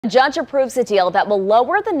A judge approves a deal that will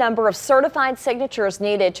lower the number of certified signatures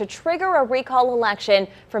needed to trigger a recall election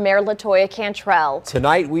for Mayor LaToya Cantrell.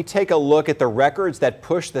 Tonight, we take a look at the records that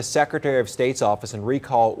push the Secretary of State's office and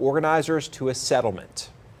recall organizers to a settlement.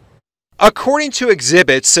 According to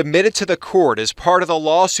exhibits submitted to the court as part of the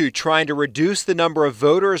lawsuit trying to reduce the number of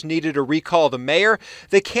voters needed to recall the mayor,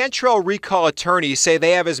 the Cantrell recall attorneys say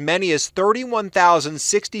they have as many as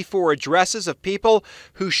 31,064 addresses of people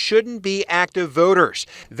who shouldn't be active voters.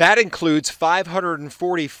 That includes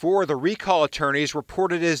 544 the recall attorneys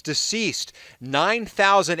reported as deceased,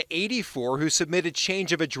 9,084 who submitted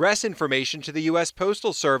change of address information to the U.S.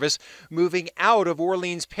 Postal Service moving out of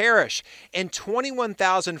Orleans Parish, and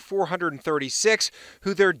 21,436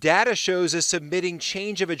 who their data shows as submitting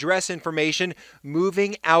change of address information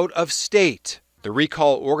moving out of state. The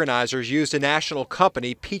recall organizers used a national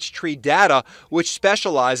company, Peachtree Data, which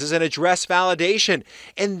specializes in address validation.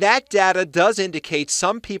 And that data does indicate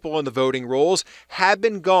some people in the voting rolls have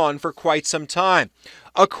been gone for quite some time.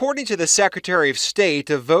 According to the Secretary of State,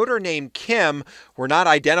 a voter named Kim, we're not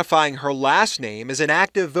identifying her last name, is an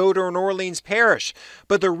active voter in Orleans Parish.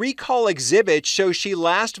 But the recall exhibit shows she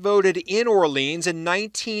last voted in Orleans in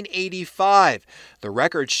 1985. The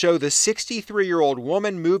records show the 63-year-old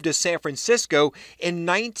woman moved to San Francisco in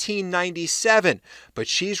 1997, but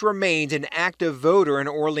she's remained an active voter in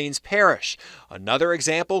Orleans Parish. Another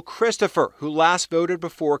example, Christopher, who last voted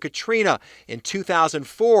before Katrina in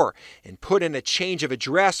 2004 and put in a change of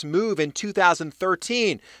address move in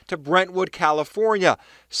 2013 to Brentwood, California.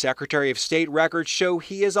 Secretary of State records show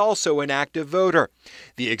he is also an active voter.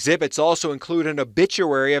 The exhibits also include an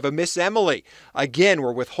obituary of a Miss Emily. Again,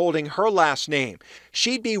 we're withholding her last name.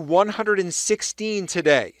 She'd be 116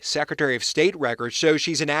 today. Secretary of State records show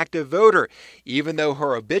she's an active voter, even though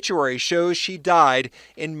her obituary shows she died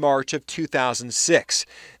in March of 2006.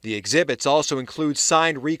 The exhibits also include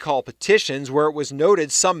signed recall petitions where it was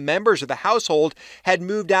noted some members of the household had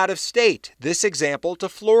moved out of state, this example to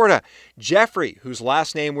Florida. Jeffrey, whose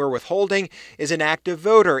last name we're withholding, is an active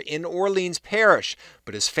voter in Orleans Parish,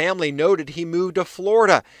 but his family noted he moved to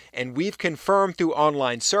Florida, and we've confirmed through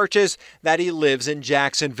online searches that he lives in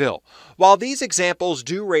Jacksonville. While these examples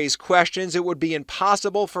do raise questions, it would be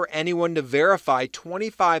impossible for anyone to verify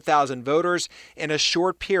 25,000 voters in a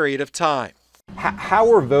short period of time. How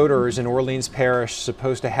are voters in Orleans Parish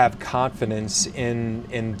supposed to have confidence in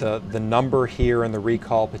the number here in the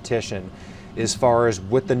recall petition as far as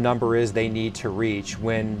what the number is they need to reach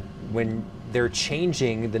when they're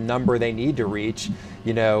changing the number they need to reach,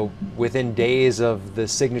 within days of the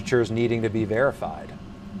signatures needing to be verified?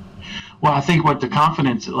 Well, I think what the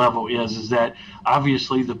confidence level is that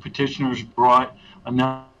obviously the petitioners brought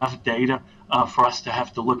enough data for us to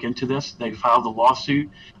have to look into this. They filed a lawsuit,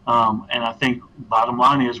 and I think bottom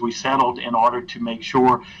line is we settled in order to make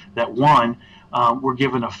sure that one, we're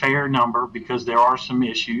given a fair number because there are some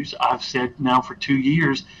issues. I've said now for 2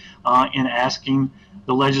 years in asking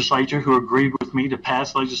the legislature, who agreed with me to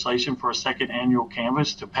pass legislation for a second annual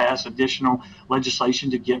canvass, to pass additional legislation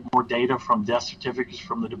to get more data from death certificates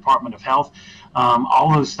from the Department of Health,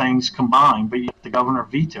 all those things combined, but yet the governor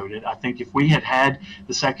vetoed it. I think if we had had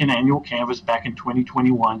the second annual canvass back in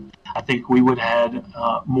 2021, I think we would have had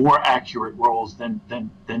more accurate rolls than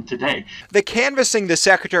today. The canvassing the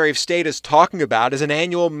Secretary of State is talking about is an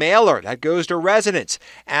annual mailer that goes to residents,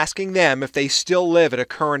 asking them if they still live at a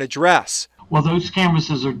current address. Well, those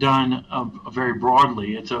canvasses are done very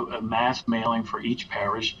broadly. It's a mass mailing for each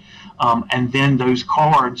parish, and then those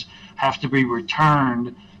cards have to be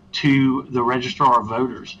returned to the Registrar of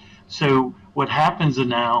Voters. So what happens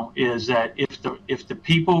now is that if the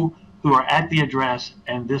people who are at the address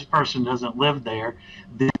and this person doesn't live there,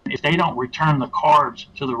 then if they don't return the cards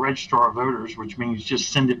to the Registrar of Voters, which means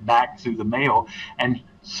just send it back through the mail, and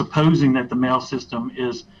supposing that the mail system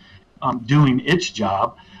is doing its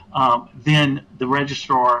job, then the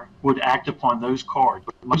registrar would act upon those cards.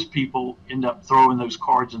 But most people end up throwing those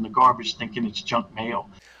cards in the garbage thinking it's junk mail.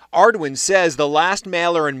 Ardoin says the last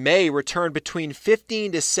mailer in May returned between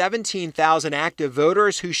 15,000 to 17,000 active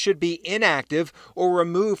voters who should be inactive or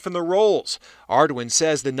removed from the rolls. Ardoin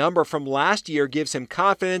says the number from last year gives him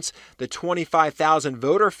confidence the 25,000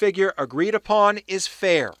 voter figure agreed upon is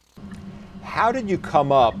fair. How did you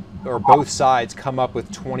come up, or both sides come up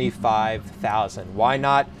with 25,000? Why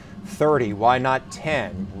not 30? Why not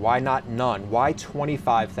 10? Why not none? Why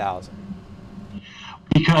 25,000?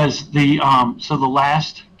 Because so the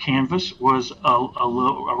last canvas was a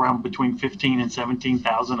little around between 15 and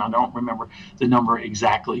 17,000. I don't remember the number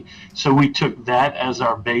exactly. So we took that as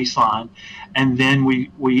our baseline, and then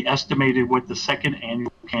we estimated what the second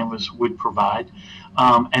annual canvas would provide,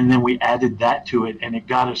 and then we added that to it, and it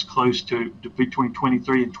got us close to between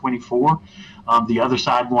 23 and 24. The other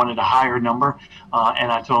side wanted a higher number,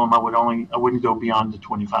 and I told them I wouldn't go beyond the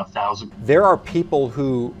 25,000. There are people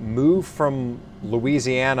who moved from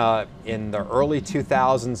Louisiana in the early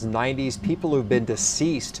 2000s, 90s, people who've been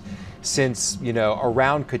deceased since,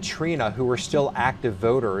 around Katrina, who are still active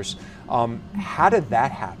voters. How did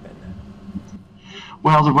that happen?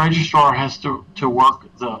 Well, the registrar has to work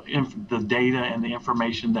the data and the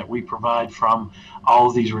information that we provide from all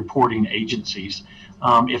of these reporting agencies.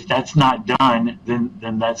 If that's not done,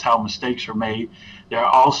 then that's how mistakes are made.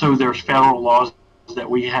 There's federal laws that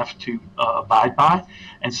we have to abide by,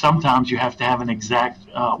 and sometimes you have to have an exact,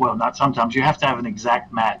 not sometimes, you have to have an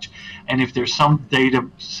exact match. And if there's some data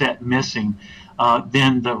set missing,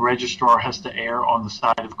 then the registrar has to err on the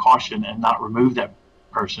side of caution and not remove that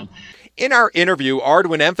person. In our interview,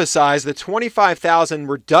 Ardoin emphasized the 25,000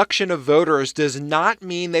 reduction of voters does not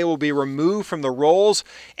mean they will be removed from the rolls,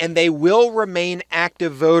 and they will remain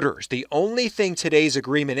active voters. The only thing today's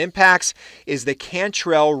agreement impacts is the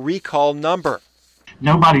Cantrell recall number.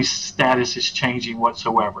 Nobody's status is changing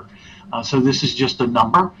whatsoever. So this is just a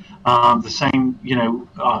number, the same,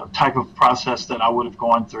 type of process that I would have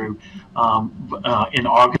gone through in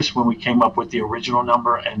August when we came up with the original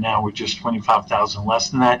number, and now we're just 25,000 less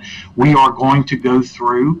than that. We are going to go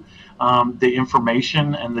through the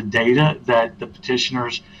information and the data that the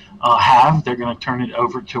petitioners have. They're going to turn it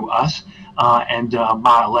over to us, and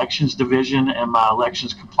my elections division and my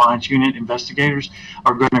elections compliance unit investigators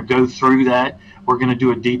are going to go through that. We're going to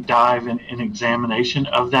do a deep dive and examination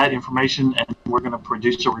of that information, and we're going to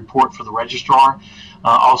produce a report for the registrar,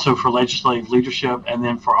 also for legislative leadership, and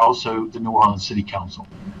then for also the New Orleans City Council.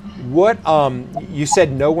 What you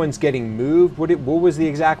said, no one's getting moved. What was the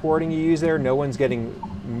exact wording you used there? No one's getting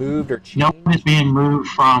moved or changed? No one is being moved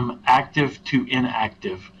from active to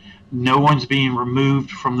inactive. No one's being removed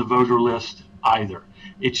from the voter list either.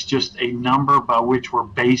 It's just a number by which we're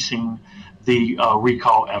basing the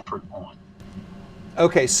recall effort on.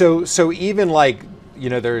 Okay, so even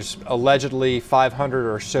there's allegedly 500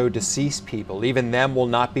 or so deceased people, even them will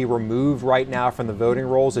not be removed right now from the voting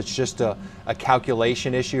rolls. It's just a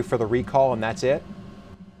calculation issue for the recall, and that's it?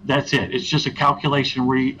 That's it. It's just a calculation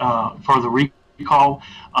for the recall.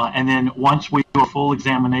 And then once we do a full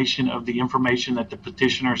examination of the information that the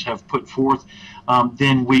petitioners have put forth,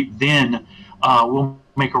 then we'll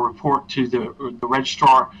make a report to the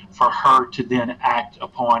registrar for her to then act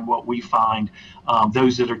upon what we find.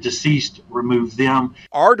 Those that are deceased, remove them.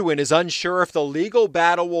 Ardoin is unsure if the legal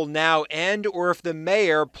battle will now end or if the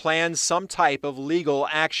mayor plans some type of legal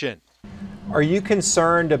action. Are you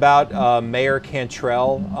concerned about Mayor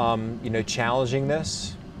Cantrell, challenging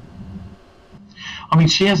this? I mean,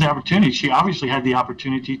 she has the opportunity. She obviously had the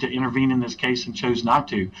opportunity to intervene in this case and chose not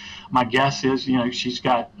to. My guess is, she's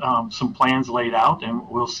got some plans laid out, and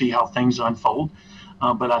we'll see how things unfold.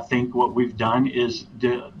 But I think what we've done is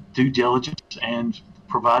due diligence and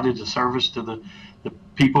provided a service to the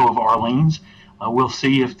people of Orleans. We'll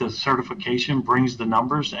see if the certification brings the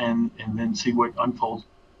numbers and then see what unfolds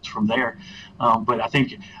from there. But I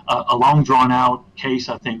think a long drawn out case,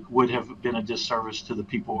 I think, would have been a disservice to the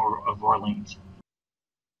people of Orleans.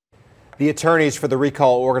 The attorneys for the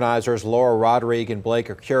recall organizers, Laura Rodrigue and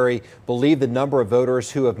Blake Curie, believe the number of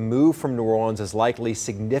voters who have moved from New Orleans is likely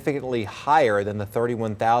significantly higher than the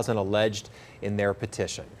 31,000 alleged in their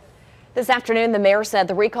petition. This afternoon, the mayor said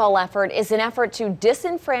the recall effort is an effort to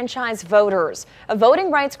disenfranchise voters. A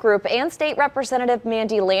voting rights group and State Representative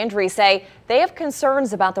Mandy Landry say they have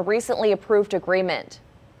concerns about the recently approved agreement.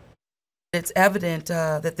 It's evident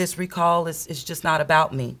that this recall is just not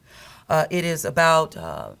about me. It is about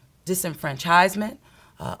disenfranchisement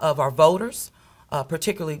of our voters,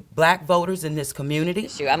 particularly black voters in this community.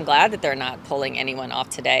 I'm glad that they're not pulling anyone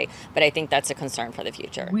off today, but I think that's a concern for the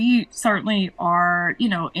future. We certainly are,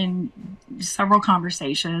 in several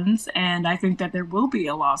conversations, and I think that there will be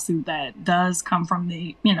a lawsuit that does come from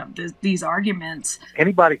these arguments.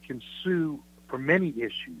 Anybody can sue for many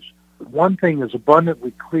issues. But one thing is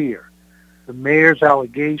abundantly clear. The mayor's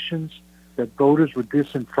allegations that voters were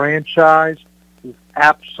disenfranchised is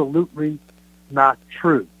absolutely not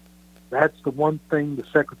true. That's the one thing the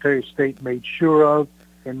Secretary of State made sure of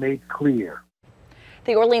and made clear.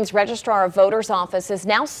 The Orleans Registrar of Voters office is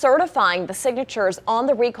now certifying the signatures on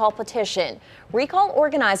the recall petition. Recall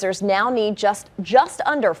organizers now need just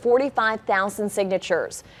under 45,000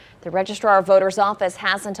 signatures. The Registrar of Voters office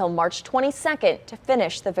has until March 22nd to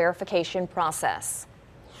finish the verification process.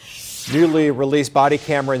 Newly released body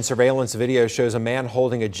camera and surveillance video shows a man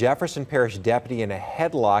holding a Jefferson Parish deputy in a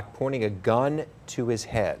headlock, pointing a gun to his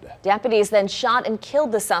head. Deputies then shot and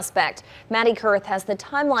killed the suspect. Maddie Kurth has the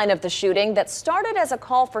timeline of the shooting that started as a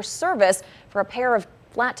call for service for a pair of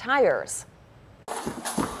flat tires. Put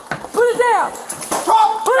it down!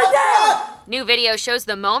 Put it down! New video shows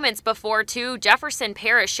the moments before two Jefferson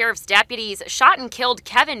Parish Sheriff's deputies shot and killed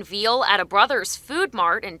Kevin Veal at a Brothers Food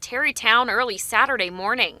Mart in Terrytown early Saturday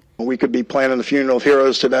morning. We could be planning the funeral of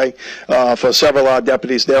heroes today for several of our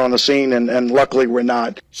deputies there on the scene, and luckily we're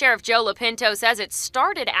not. Sheriff Joe LaPinto says it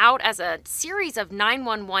started out as a series of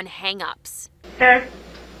 911 hang-ups. Sir?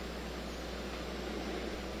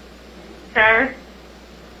 Sir?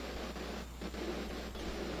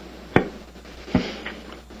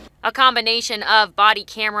 A combination of body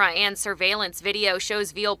camera and surveillance video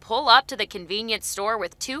shows Veal pull up to the convenience store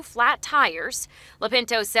with two flat tires.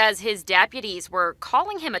 LaPinto says his deputies were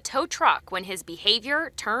calling him a tow truck when his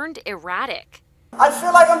behavior turned erratic. I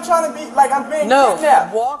feel like I'm trying to be, like I'm being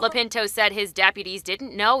kidnapped. LaPinto said his deputies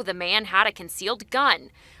didn't know the man had a concealed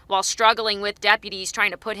gun. While struggling with deputies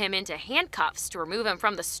trying to put him into handcuffs to remove him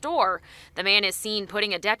from the store, the man is seen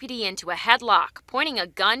putting a deputy into a headlock, pointing a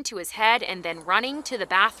gun to his head, and then running to the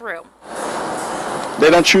bathroom. They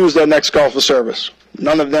don't choose their next call for service.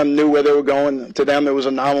 None of them knew where they were going. To them, it was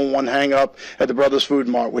a 911 hang-up at the Brothers Food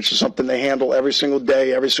Mart, which is something they handle every single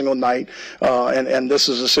day, every single night, and this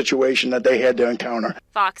is a situation that they had to encounter.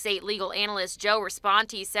 Fox 8 legal analyst Joe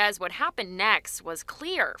Responti says what happened next was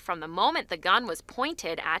clear from the moment the gun was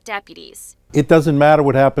pointed at deputies. It doesn't matter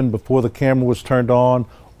what happened before the camera was turned on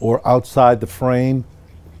or outside the frame.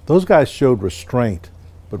 Those guys showed restraint.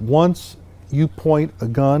 But once you point a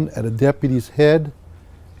gun at a deputy's head,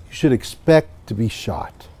 you should expect to be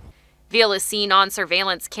shot. Veal is seen on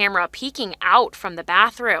surveillance camera peeking out from the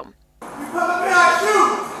bathroom.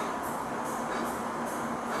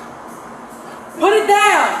 Put it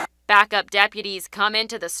down! Backup deputies come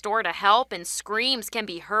into the store to help, and screams can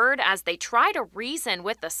be heard as they try to reason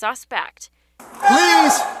with the suspect.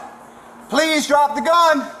 Please drop the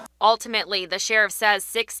gun! Ultimately, the sheriff says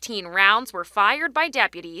 16 rounds were fired by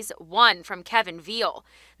deputies, one from Kevin Veal.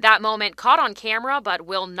 That moment caught on camera but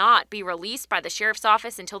will not be released by the sheriff's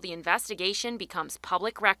office until the investigation becomes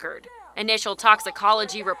public record. Initial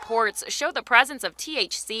toxicology reports show the presence of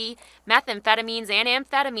THC, methamphetamines, and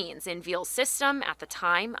amphetamines in Veal's system at the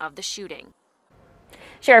time of the shooting.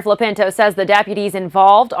 Sheriff LaPinto says the deputies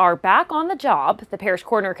involved are back on the job. The parish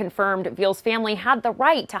coroner confirmed Veal's family had the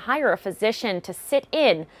right to hire a physician to sit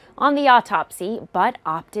in on the autopsy, but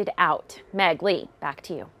opted out. Meg Lee, back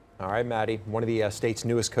to you. All right, Maddie. One of the state's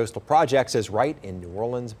newest coastal projects is right in New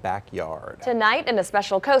Orleans' backyard. Tonight, in a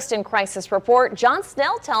special Coast in Crisis report, John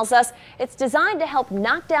Snell tells us it's designed to help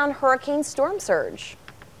knock down hurricane storm surge.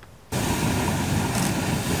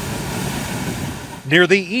 Near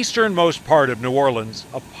the easternmost part of New Orleans,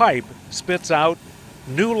 a pipe spits out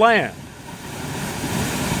new land.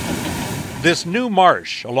 This new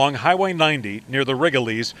marsh along Highway 90 near the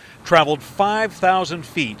Wrigley's traveled 5,000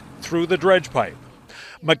 feet through the dredge pipe.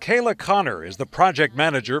 Michaela Connor is the project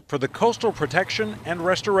manager for the Coastal Protection and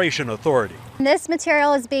Restoration Authority. This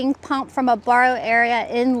material is being pumped from a borrow area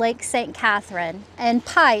in Lake St. Catherine and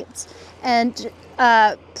piped and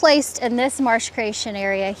placed in this marsh creation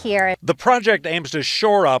area here. The project aims to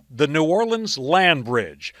shore up the New Orleans Land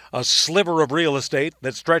Bridge, a sliver of real estate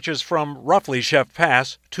that stretches from roughly Chef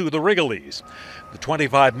Pass to the Wrigley's. The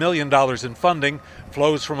 $25 million in funding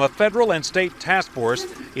flows from a federal and state task force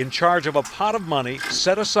in charge of a pot of money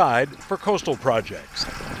set aside for coastal projects.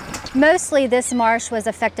 Mostly this marsh was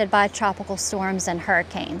affected by tropical storms and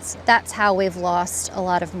hurricanes. That's how we've lost a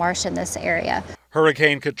lot of marsh in this area.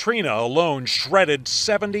 Hurricane Katrina alone shredded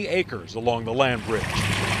 70 acres along the land bridge.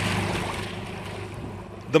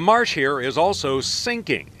 The marsh here is also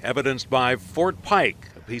sinking, evidenced by Fort Pike,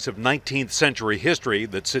 a piece of 19th century history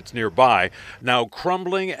that sits nearby, now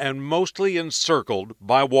crumbling and mostly encircled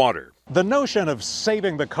by water. The notion of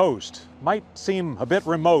saving the coast might seem a bit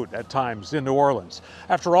remote at times in New Orleans.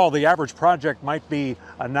 After all, the average project might be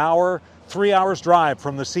an hour, 3 hours drive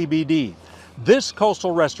from the CBD. This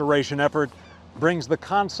coastal restoration effort brings the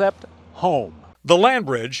concept home. The land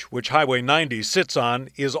bridge, which Highway 90 sits on,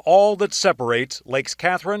 is all that separates Lakes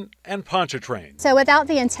Catherine and Pontchartrain. So without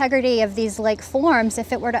the integrity of these lake forms,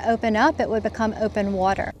 if it were to open up, it would become open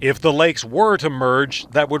water. If the lakes were to merge,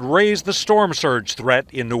 that would raise the storm surge threat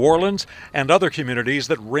in New Orleans and other communities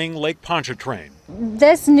that ring Lake Pontchartrain.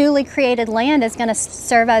 This newly created land is going to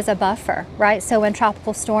serve as a buffer, right? So when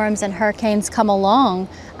tropical storms and hurricanes come along,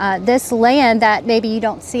 this land that maybe you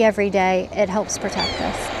don't see every day, it helps protect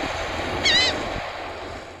us.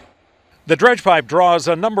 The dredge pipe draws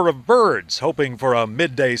a number of birds hoping for a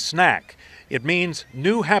midday snack. It means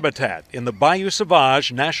new habitat in the Bayou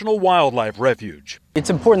Sauvage National Wildlife Refuge.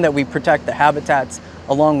 It's important that we protect the habitats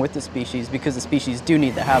along with the species because the species do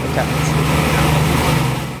need the habitats.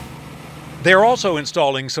 They're also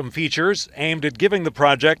installing some features aimed at giving the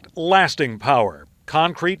project lasting power.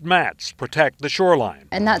 Concrete mats protect the shoreline.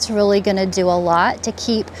 And that's really going to do a lot to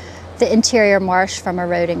keep the interior marsh from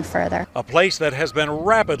eroding further. A place that has been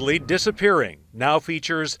rapidly disappearing now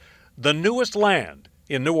features the newest land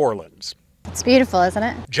in New Orleans. It's beautiful, isn't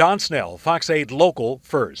it? John Snell, Fox 8 Local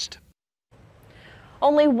First.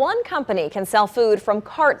 Only one company can sell food from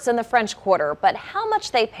carts in the French Quarter, but how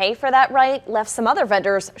much they pay for that right left some other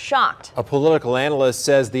vendors shocked. A political analyst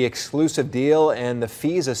says the exclusive deal and the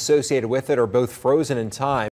fees associated with it are both frozen in time.